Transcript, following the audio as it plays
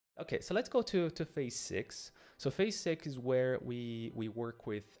Okay, so let's go to phase 6. So phase 6 is where we work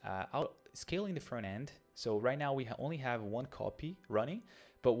with scaling the front end. So right now we only have 1 copy running,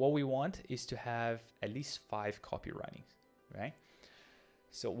 but what we want is to have at least 5 copy running, right?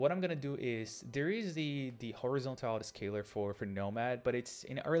 So what I'm gonna do is, there is the horizontal autoscaler for Nomad, but it's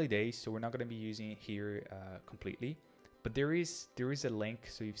in early days, so we're not gonna be using it here completely. But there is a link,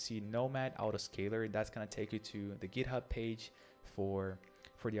 so you see Nomad autoscaler. That's gonna take you to the GitHub page for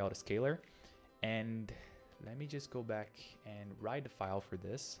the autoscaler. And let me just go back and write the file for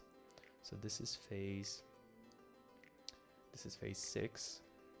this. So this is phase 6.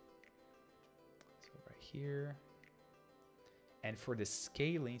 So right here. And for the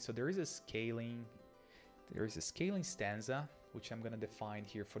scaling, so there is a scaling stanza, which I'm gonna define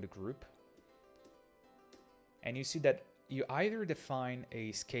here for the group. And you see that you either define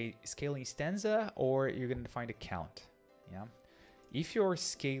a scaling stanza or you're gonna define a count. Yeah. If your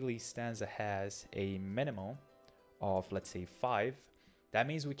scaling stanza has a minimum of, let's say, 5, that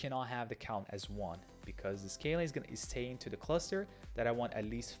means we cannot have the count as 1, because the scaling is saying to the cluster that I want at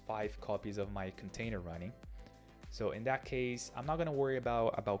least 5 copies of my container running. So in that case, I'm not gonna worry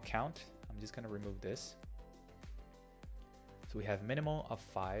about count. I'm just gonna remove this. So we have minimum of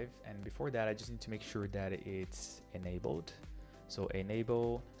 5, and before that, I just need to make sure that it's enabled. So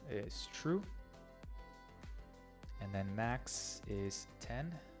enable is true. And then max is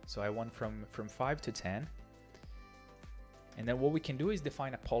 10. So I want from 5 to 10. And then what we can do is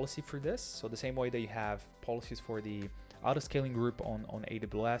define a policy for this. So the same way that you have policies for the autoscaling group on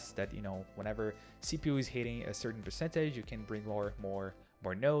AWS, that, you know, whenever CPU is hitting a certain percentage, you can bring more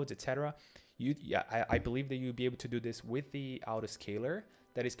nodes, etc. I believe that you'll be able to do this with the autoscaler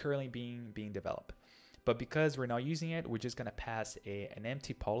that is currently being developed. But because we're not using it, we're just gonna pass an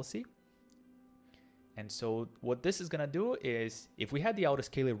empty policy. And so what this is gonna do is, if we had the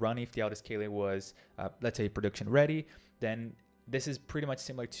autoscaler running, if the autoscaler was, let's say, production ready, then this is pretty much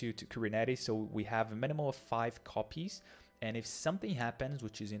similar to Kubernetes. So we have a minimum of 5 copies. And if something happens,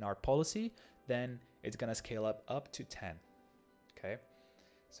 which is in our policy, then it's gonna scale up to 10, okay?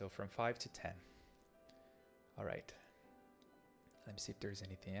 So from 5 to 10. All right, let me see if there's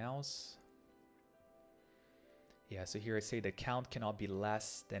anything else. Yeah, so here I say the count cannot be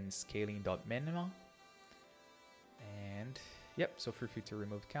less than scaling.minimum. And yep, so feel free to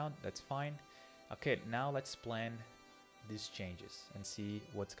remove count, that's fine. Okay, now let's plan these changes and see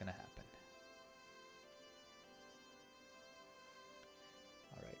what's gonna happen.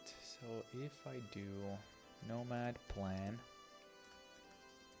 All right, so if I do Nomad plan,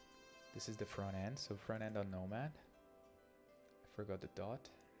 this is the front end, so front end on Nomad. I forgot the dot.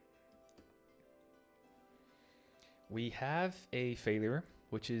 We have a failure,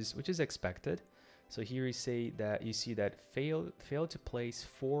 which is expected. So here you see that failed to place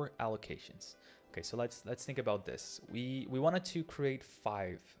 4 allocations. Okay, so let's think about this. We wanted to create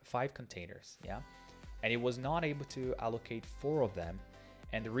five containers, yeah, and it was not able to allocate 4 of them.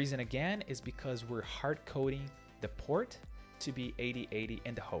 And the reason again is because we're hard coding the port to be 8080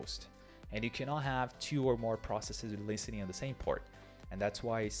 in the host, and you cannot have 2 or more processes listening on the same port. And that's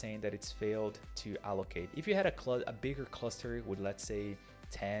why it's saying that it's failed to allocate. If you had a bigger cluster with, let's say,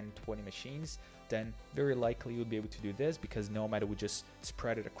 10, 20 machines, then very likely you'll be able to do this, because Nomad would just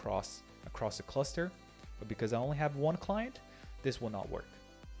spread it across the cluster. But because I only have 1 client, this will not work.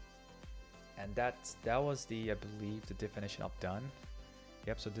 And that was I believe, the definition of done.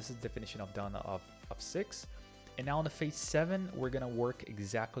 Yep, so this is definition of done of 6. And now on the phase 7, we're gonna work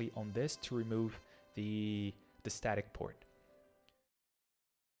exactly on this to remove the static port.